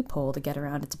provided a loophole to get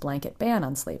around its blanket ban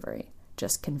on slavery.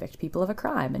 Just convict people of a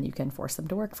crime and you can force them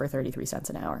to work for 33 cents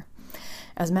an hour.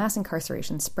 As mass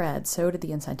incarceration spread, so did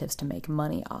the incentives to make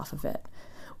money off of it.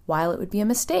 While it would be a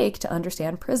mistake to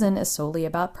understand prison as solely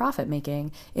about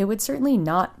profit-making, it would certainly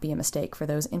not be a mistake for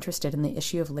those interested in the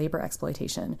issue of labor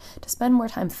exploitation to spend more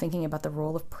time thinking about the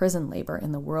role of prison labor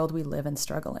in the world we live and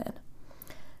struggle in.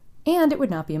 And it would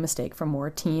not be a mistake for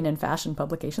more teen and fashion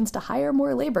publications to hire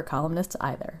more labor columnists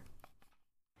either.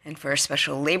 And for a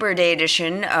special Labor Day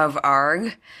edition of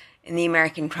ARG, in the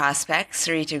American Prospect,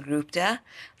 Sarita Gupta,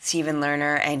 Stephen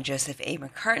Lerner, and Joseph A.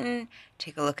 McCartin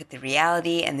take a look at the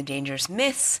reality and the dangerous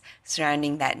myths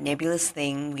surrounding that nebulous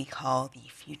thing we call the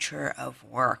future of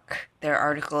work. Their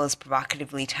article is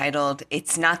provocatively titled,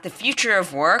 "It's not the future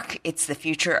of work, it's the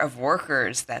future of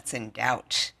workers that's in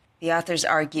doubt." The authors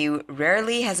argue,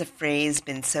 rarely has a phrase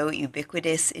been so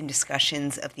ubiquitous in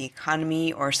discussions of the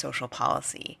economy or social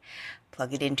policy.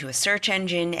 Plug it into a search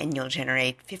engine and you'll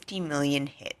generate 50 million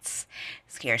hits.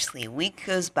 Scarcely a week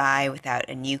goes by without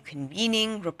a new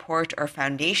convening, report, or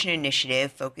foundation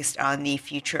initiative focused on the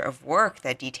future of work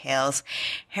that details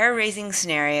hair-raising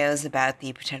scenarios about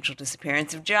the potential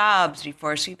disappearance of jobs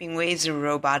before sweeping waves of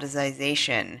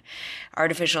roboticization,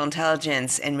 artificial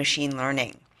intelligence, and machine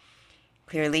learning.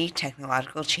 Clearly,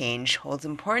 technological change holds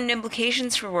important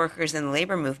implications for workers in the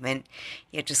labor movement,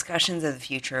 yet discussions of the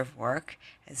future of work,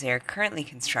 as they are currently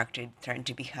constructed, threaten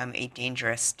to become a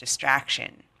dangerous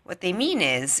distraction. What they mean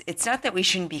is, it's not that we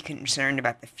shouldn't be concerned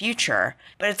about the future,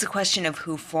 but it's a question of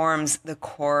who forms the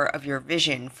core of your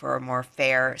vision for a more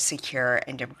fair, secure,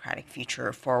 and democratic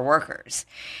future for workers.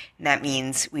 And that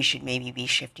means we should maybe be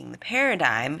shifting the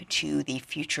paradigm to the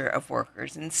future of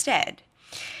workers instead.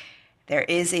 There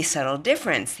is a subtle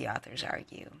difference, the authors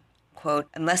argue. Quote,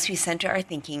 unless we center our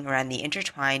thinking around the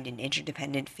intertwined and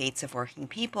interdependent fates of working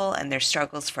people and their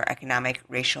struggles for economic,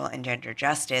 racial, and gender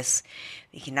justice,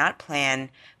 we cannot plan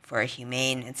for a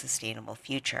humane and sustainable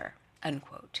future,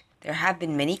 unquote. There have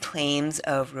been many claims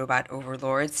of robot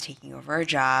overlords taking over our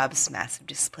jobs, massive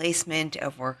displacement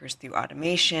of workers through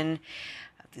automation,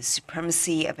 the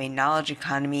supremacy of a knowledge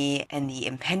economy, and the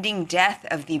impending death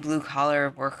of the blue-collar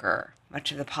worker.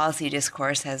 Much of the policy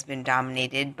discourse has been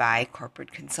dominated by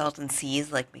corporate consultancies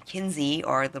like McKinsey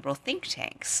or liberal think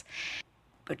tanks.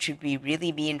 But should we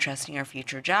really be entrusting our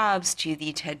future jobs to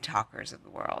the TED Talkers of the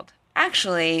world?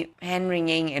 Actually,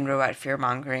 hand-wringing and robot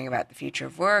fear-mongering about the future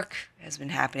of work has been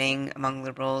happening among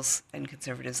liberals and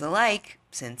conservatives alike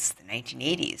since the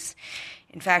 1980s.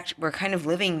 In fact, we're kind of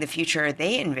living the future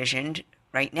they envisioned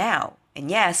right now.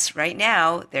 And yes, right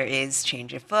now, there is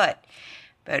change afoot.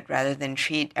 But rather than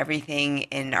treat everything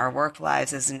in our work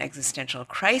lives as an existential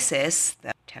crisis,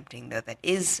 tempting though that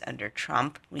is under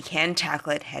Trump, we can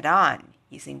tackle it head on,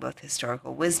 using both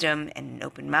historical wisdom and an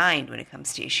open mind when it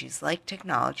comes to issues like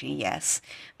technology, yes,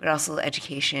 but also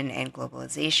education and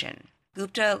globalization.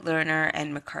 Gupta, Lerner,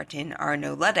 and McCartin are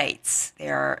no Luddites.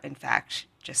 They are, in fact,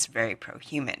 just very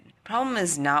pro-human. The problem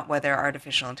is not whether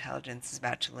artificial intelligence is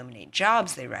about to eliminate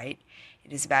jobs, they write.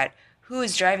 It is about who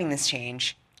is driving this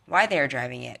change, why they are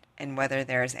driving it, and whether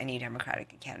there is any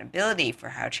democratic accountability for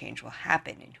how change will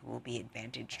happen and who will be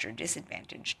advantaged or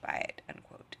disadvantaged by it,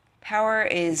 unquote. Power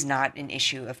is not an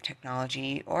issue of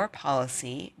technology or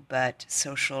policy, but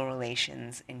social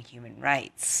relations and human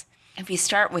rights. If we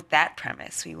start with that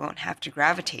premise, we won't have to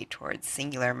gravitate towards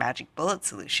singular magic bullet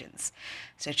solutions,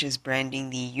 such as branding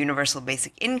the universal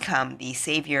basic income the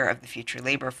savior of the future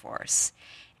labor force.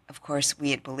 Of course,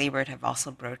 we at Belabored have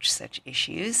also broached such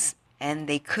issues, and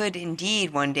they could indeed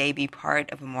one day be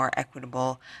part of a more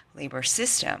equitable labor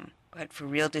system. But for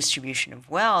real distribution of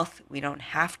wealth, we don't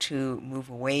have to move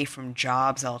away from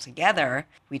jobs altogether.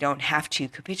 We don't have to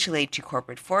capitulate to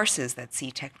corporate forces that see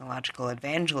technological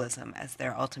evangelism as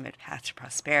their ultimate path to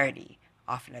prosperity,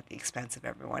 often at the expense of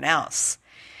everyone else.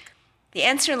 The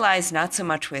answer lies not so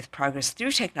much with progress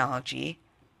through technology,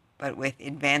 but with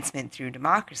advancement through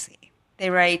democracy.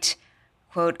 They write,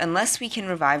 Quote, unless we can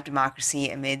revive democracy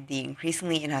amid the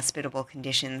increasingly inhospitable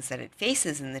conditions that it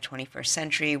faces in the 21st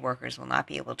century, workers will not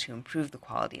be able to improve the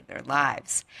quality of their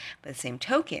lives. By the same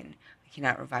token, we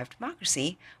cannot revive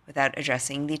democracy without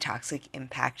addressing the toxic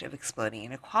impact of exploding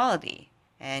inequality.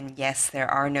 And yes, there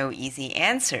are no easy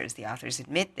answers, the authors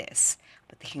admit this,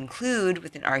 but they conclude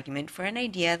with an argument for an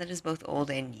idea that is both old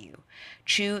and new,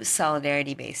 true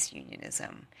solidarity-based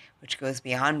unionism, which goes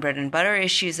beyond bread-and-butter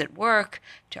issues at work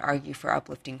to argue for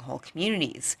uplifting whole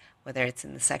communities, whether it's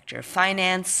in the sector of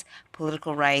finance,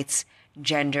 political rights,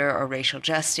 gender or racial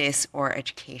justice, or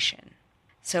education.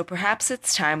 So perhaps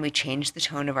it's time we change the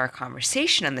tone of our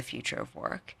conversation on the future of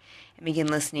work and begin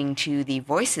listening to the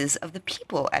voices of the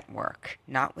people at work,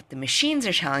 not what the machines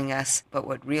are telling us, but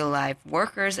what real-life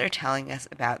workers are telling us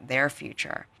about their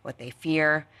future, what they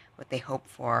fear, what they hope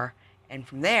for, and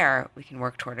from there, we can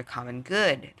work toward a common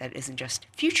good that isn't just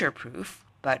future-proof,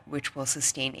 but which will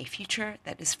sustain a future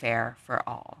that is fair for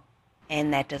all.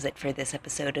 And that does it for this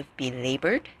episode of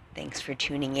Belabored. Thanks for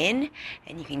tuning in,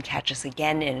 and you can catch us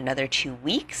again in another 2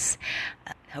 weeks.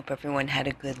 Hope everyone had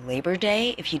a good Labor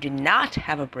Day. If you did not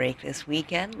have a break this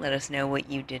weekend, let us know what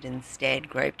you did instead.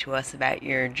 Gripe to us about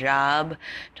your job.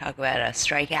 Talk about a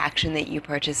strike action that you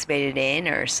participated in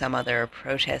or some other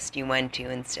protest you went to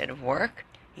instead of work.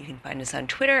 You can find us on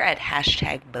Twitter at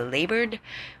 #belabored,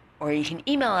 or you can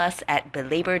email us at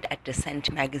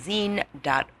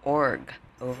belabored@dissentmagazine.org.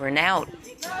 Over and out.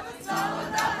 It's all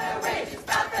about fair wages,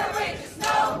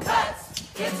 no cuts.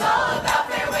 It's all about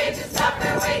fair wages,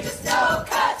 no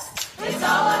cuts. It's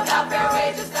all about fair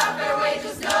wages,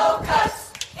 no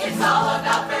cuts. It's all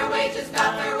about fair wages, no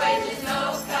cuts.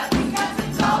 Because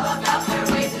it's all about fair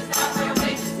wages,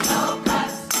 no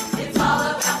cuts. It's all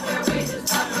about fair wages,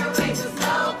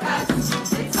 no cuts.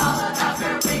 It's all about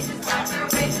fair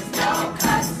wages, no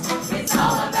cuts. It's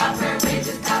all about fair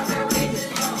wages, no cuts.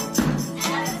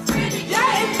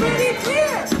 Pretty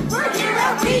clear, we're here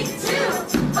at week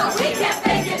 2, but we can't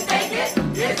fake it,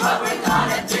 here's what we're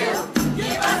gonna do,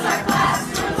 give us our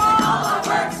classrooms and all our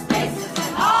workspaces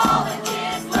and all the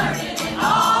kids learning in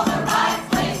all the right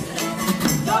places,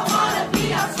 don't wanna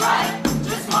be on strike,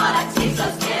 just wanna teach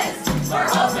those kids, we're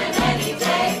hoping any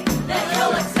day that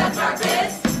you'll accept our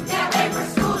bids, can't wait for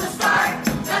school to start,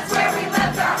 that's where we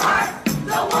left our heart,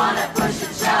 don't wanna push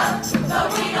and shove,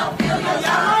 but we don't feel your love.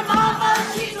 My mama,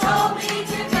 she told me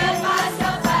to get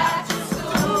myself back to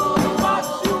school.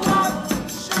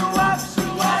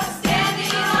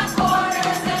 Standing on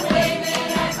corners and waving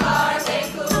at cars they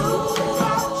cool.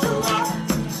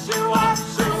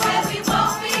 Said we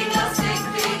won't be no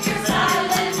six-figure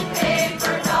silent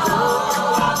paper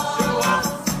dolls.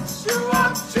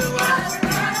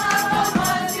 We're not the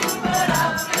ones who put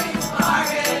up big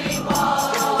bargaining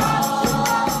walls.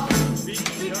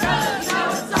 Because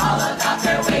it's all about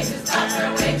fair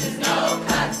wages, no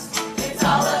cuts. It's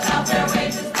all about fair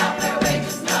wages,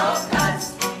 no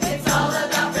cuts. It's all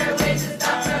about fair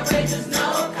wages,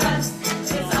 no cuts.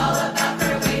 It's all about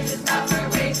fair wages, no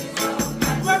cuts.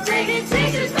 We're bringing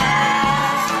teachers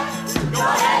back. Go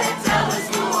ahead and tell the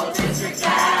school district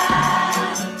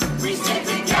that we stick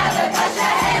together 'cause you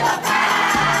hate the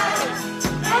past.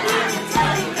 And I can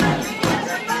tell you that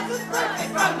the bus is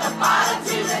perfect from the bottom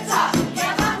to the top.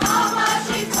 Yeah, my mama,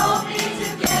 she told me to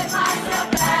get myself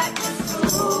back to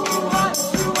school.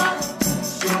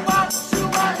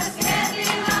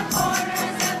 Standing on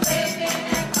corners and waving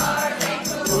at cars they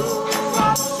cool.